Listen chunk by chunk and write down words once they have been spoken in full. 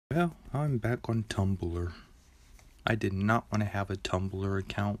Well, I'm back on Tumblr. I did not want to have a Tumblr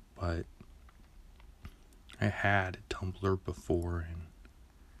account, but I had a Tumblr before,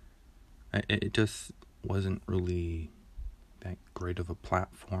 and it just wasn't really that great of a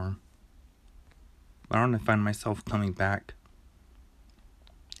platform. But I don't find myself coming back.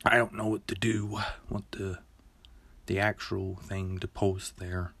 I don't know what to do, what the actual thing to post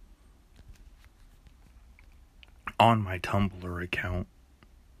there on my Tumblr account.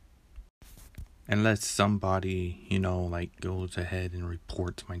 Unless somebody, goes ahead and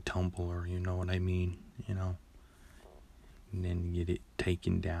reports my Tumblr, you know what I mean? And then get it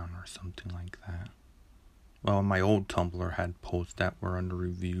taken down or something like that. Well, my old Tumblr had posts that were under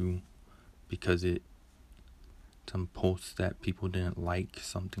review because some posts that people didn't like,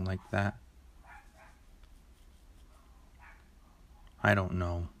 something like that. I don't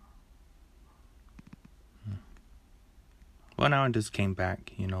know. Well, now I just came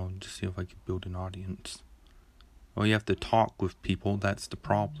back, to see if I could build an audience. Well, you have to talk with people, that's the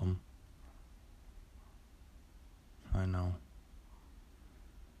problem. I know.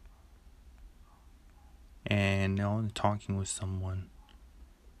 And talking with someone,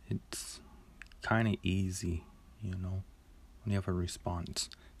 it's kind of easy, when you have a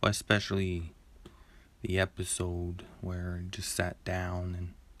response. Well, especially the episode where I just sat down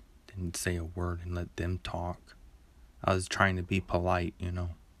and didn't say a word and let them talk. I was trying to be polite, You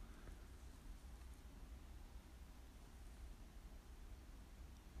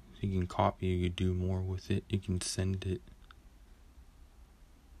can copy, you can do more with it, you can send it.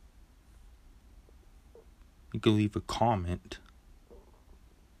 You can leave a comment.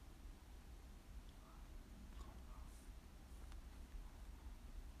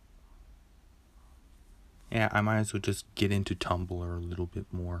 Yeah, I might as well just get into Tumblr a little bit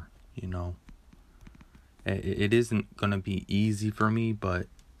more, It isn't going to be easy for me, but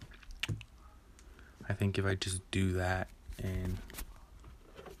I think if I just do that and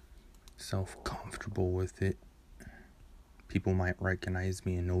self-comfortable with it, people might recognize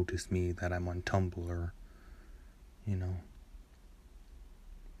me and notice me that I'm on Tumblr,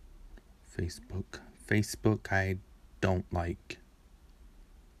 Facebook I don't like.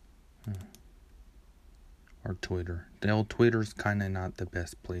 Or Twitter. Twitter's kind of not the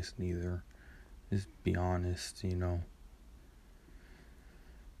best place neither. Just be honest,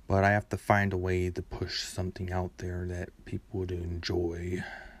 But I have to find a way to push something out there that people would enjoy.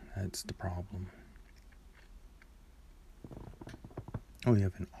 That's the problem. Oh, you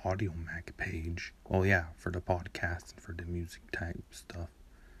have an Audiomack page. Oh yeah, for the podcast and for the music type stuff.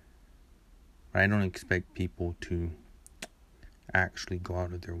 But I don't expect people to actually go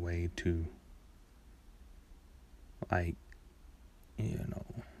out of their way to,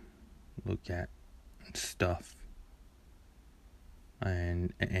 look at stuff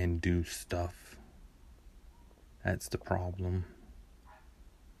and do stuff. That's the problem.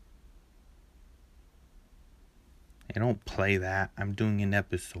 I don't play that. I'm doing an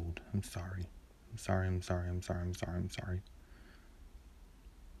episode. I'm sorry.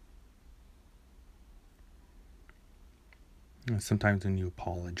 Sometimes when you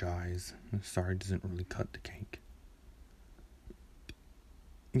apologize, sorry doesn't really cut the cake.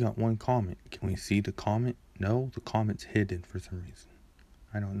 You got one comment. Can we see the comment? No, the comment's hidden for some reason.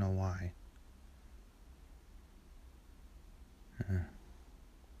 I don't know why.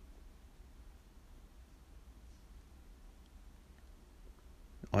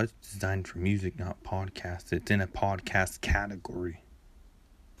 Well, it's designed for music, not podcast. It's in a podcast category.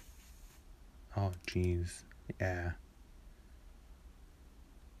 Oh, jeez. Yeah.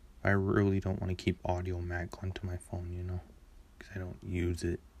 I really don't want to keep Audiomack onto my phone, because I don't use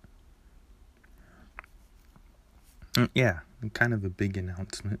it. Yeah, kind of a big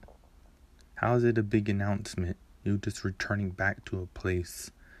announcement. How is it a big announcement? You're just returning back to a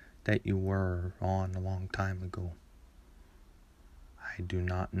place that you were on a long time ago. I do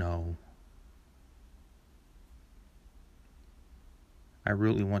not know. I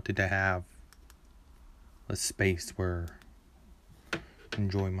really wanted to have a space where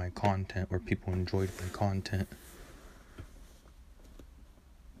enjoy my content, where people enjoyed my content.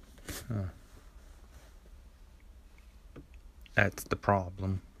 That's the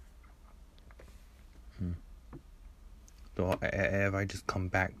problem. So if I just come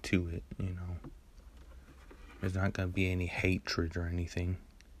back to it, there's not going to be any hatred or anything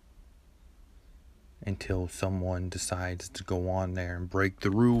until someone decides to go on there and break the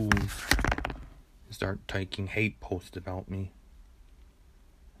rules and start taking hate posts about me.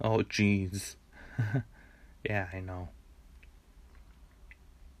 Oh, jeez. Yeah, I know.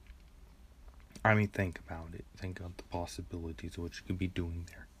 I mean, think about it. Think of the possibilities of what you could be doing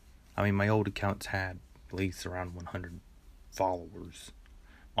there. I mean, my old accounts had at least around 100 followers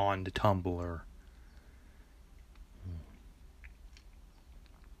on the Tumblr.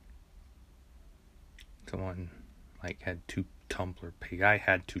 Someone like had 2 Tumblr pages. I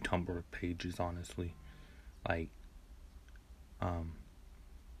had 2 Tumblr pages, honestly. Like,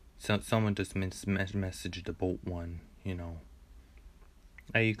 so someone just messaged the Bolt one, you know.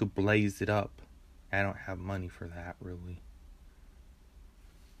 Hey, you could blaze it up. I don't have money for that, really.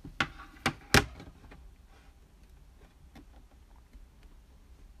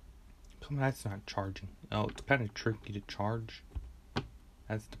 Come on, that's not charging. Oh, it's kind of tricky to charge.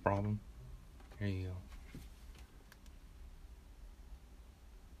 That's the problem. There you go.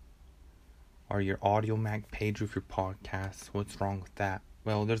 Or your Audio Mac page with your podcast. What's wrong with that?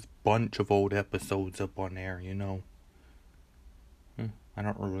 Well, there's a bunch of old episodes up on there, you know. I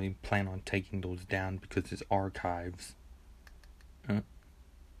don't really plan on taking those down because it's archives.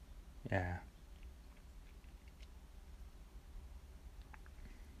 Yeah.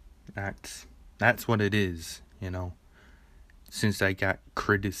 That's what it is, you know. Since I got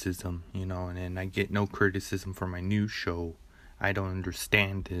criticism, you know, and then I get no criticism for my new show, I don't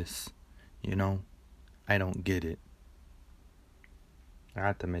understand this, you know. I don't get it.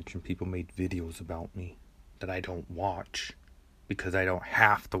 Not to mention people made videos about me that I don't watch because I don't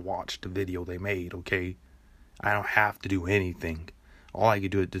have to watch the video they made, okay? I don't have to do anything. All I can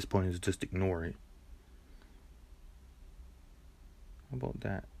do at this point is just ignore it. How about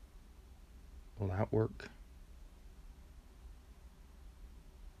that? Will that work?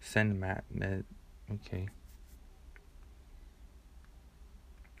 Send Matt. Okay.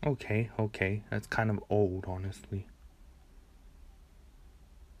 Okay. That's kind of old, honestly.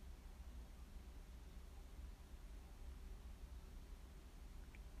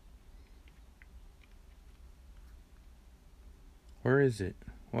 Where is it?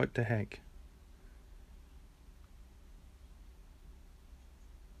 What the heck?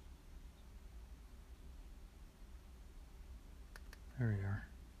 There we are.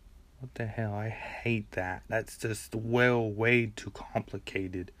 What the hell? I hate that. That's just way too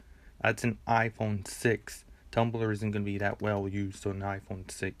complicated. That's an iPhone 6. Tumblr isn't going to be that well used on an iPhone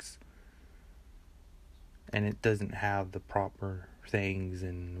 6. And it doesn't have the proper things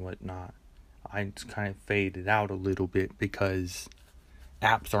and whatnot. I just kind of faded out a little bit because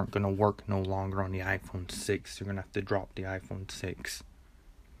apps aren't going to work no longer on the iPhone 6. You're going to have to drop the iPhone 6.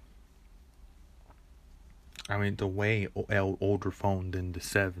 I mean, the way older phone than the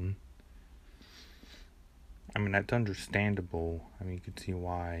 7. I mean, that's understandable. I mean, you can see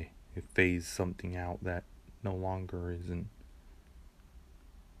why it phased something out that no longer isn't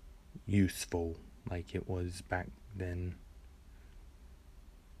useful like it was back then.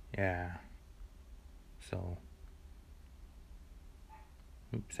 Yeah. So.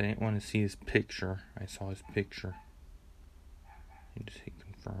 Oops, I didn't want to see his picture. I saw his picture. You just hit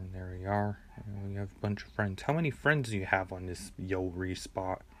confirm. There we are. And we have a bunch of friends. How many friends do you have on this Yo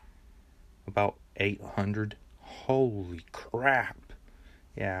Respot? About 800. Holy crap.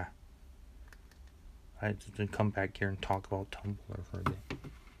 Yeah. I had to come back here and talk about Tumblr for a bit.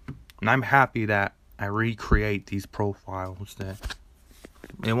 And I'm happy that I recreate these profiles. That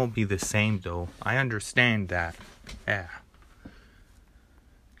it won't be the same though. I understand that. Yeah.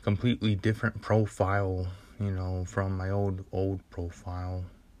 Completely different profile, you know, from my old profile.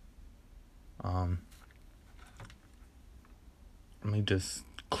 Let me just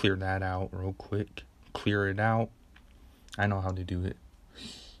clear that out real quick. Clear it out. I know how to do it.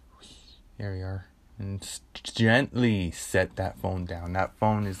 There we are. And gently set that phone down. That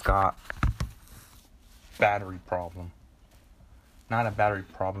phone has got battery problem. Not a battery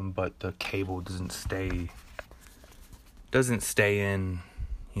problem, but the cable doesn't stay in,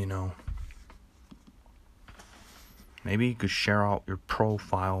 you know. Maybe you could share out your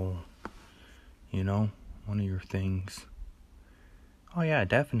profile, you know, one of your things. Oh yeah,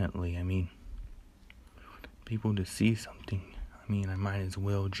 definitely. I mean, people to see something. I mean, I might as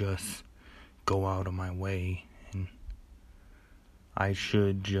well just go out of my way, and I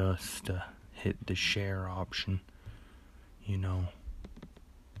should just hit the share option, you know.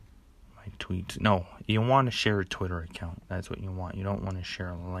 My tweets. No, you want to share a Twitter account. That's what you want. You don't want to share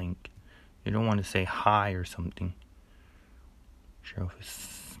a link. You don't want to say hi or something. Share with a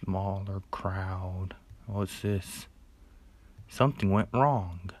smaller crowd. What's this? Something went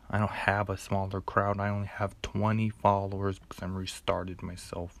wrong. I don't have a smaller crowd. I only have 20 followers because I'm restarted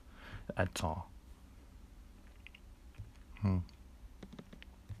myself. That's all.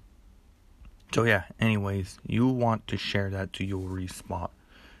 So yeah, anyways, you want to share that to your Respot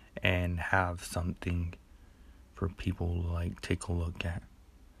and have something for people to like take a look at.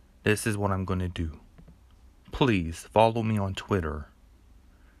 this is what I'm going to do. Please follow me on Twitter.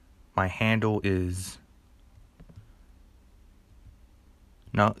 My handle is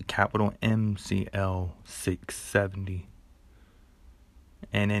not capital MCL670.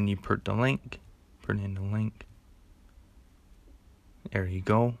 And then you put in the link. There you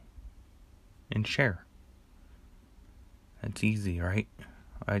go. And share. That's easy, right?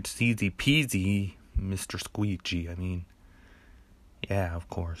 It's easy peasy, Mr. Squeegee. I mean, yeah, of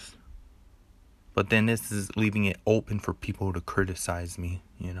course. But then this is leaving it open for people to criticize me,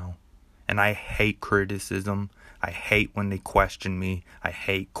 you know. And I hate criticism. I hate when they question me. I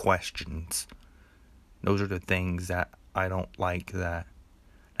hate questions. Those are the things that I don't like, that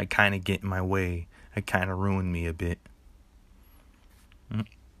I kind of get in my way. I kind of ruin me a bit. No,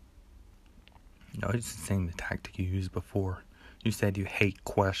 it's the same tactic you used before. You said you hate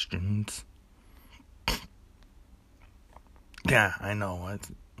questions. Yeah, I know.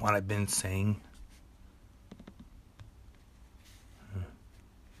 That's what I've been saying.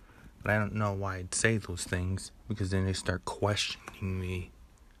 But I don't know why I'd say those things, because then they start questioning me,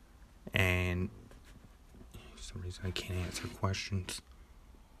 and for some reason I can't answer questions.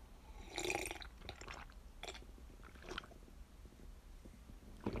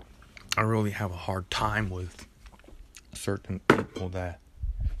 I really have a hard time with certain people that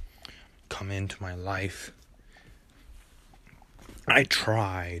come into my life. I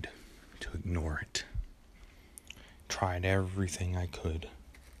tried to ignore it. Tried everything I could.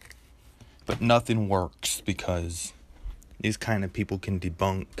 But nothing works, because these kind of people can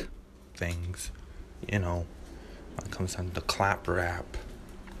debunk things, you know. When it comes down to the Clapper app,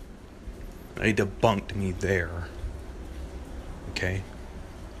 they debunked me there. Okay?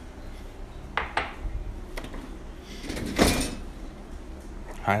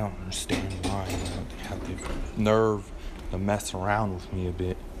 I don't understand why they have the nerve to mess around with me a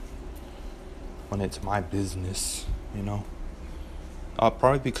bit when it's my business, you know.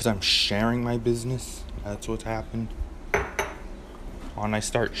 Probably because I'm sharing my business. That's what's happened. When I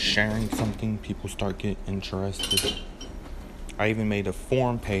start sharing something, people start getting interested. I even made a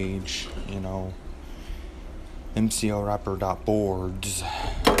forum page, you know, mclrapper.boards.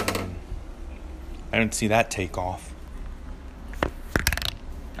 I didn't see that take off.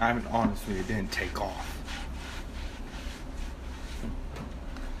 I mean, honestly, it didn't take off.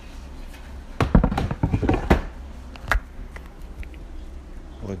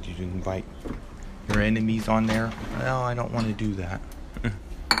 Would you invite your enemies on there? Well, I don't want to do that.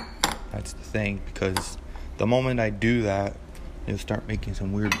 That's the thing, because the moment I do that, they'll start making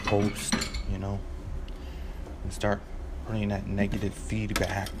some weird posts, you know, and start putting that negative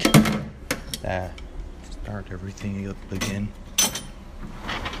feedback that start everything up again.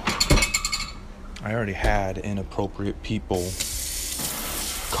 I already had inappropriate people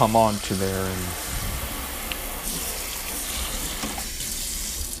come on to there, and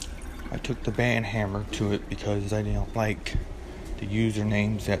I took the ban hammer to it because I didn't like the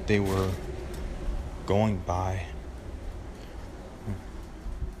usernames that they were going by.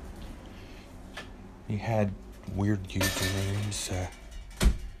 He had weird usernames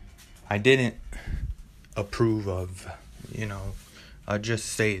I didn't approve of, you know. I'll just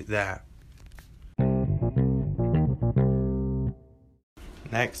say that.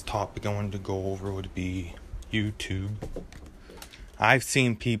 Next topic I wanted to go over would be YouTube. I've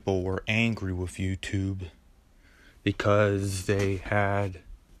seen people were angry with YouTube because they had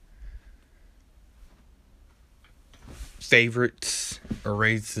favoritism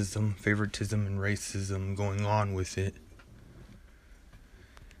and racism going on with it.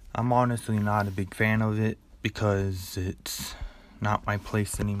 I'm honestly not a big fan of it, because it's not my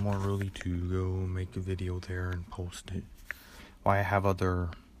place anymore really to go make a video there and post it. Why, I have other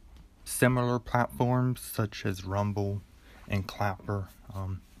similar platforms such as Rumble and Clapper,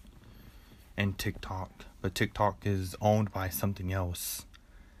 and TikTok. But TikTok is owned by something else.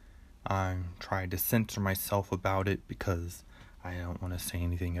 I'm trying to censor myself about it because I don't want to say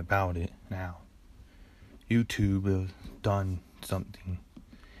anything about it now. YouTube has done something,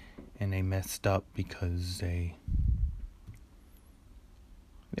 and they messed up because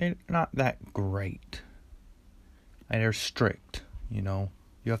they're not that great. And they're strict, you know.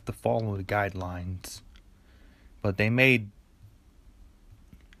 You have to follow the guidelines. But they made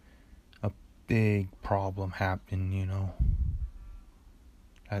a big problem happen, you know.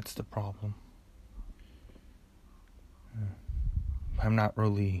 That's the problem. I'm not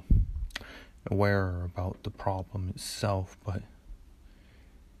really aware about the problem itself, but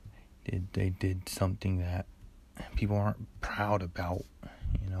they did something that people aren't proud about,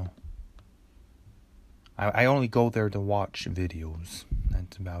 you know. I only go there to watch videos.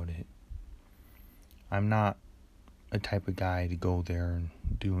 That's about it. I'm not a type of guy to go there and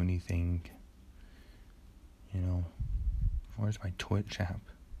do anything. You know. Where's my Twitch app?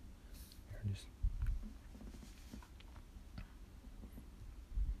 Here it is.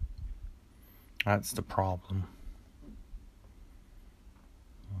 That's the problem.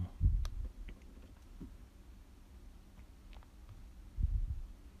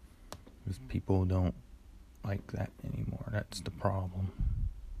 Because people don't like that anymore. That's the problem.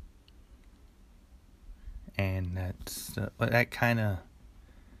 And that kind of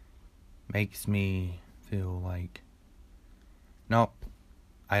makes me feel like, nope,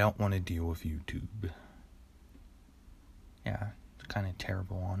 I don't want to deal with YouTube. Yeah, it's kind of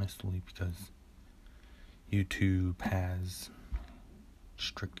terrible, honestly, because YouTube has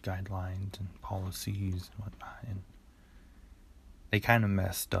strict guidelines and policies and whatnot, and they kind of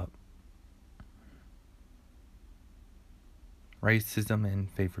messed up. Racism and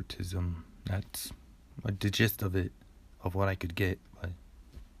favoritism, that's the gist of it, of what I could get, but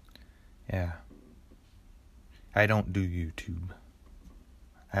yeah. I don't do YouTube.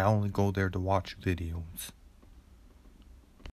 I only go there to watch videos.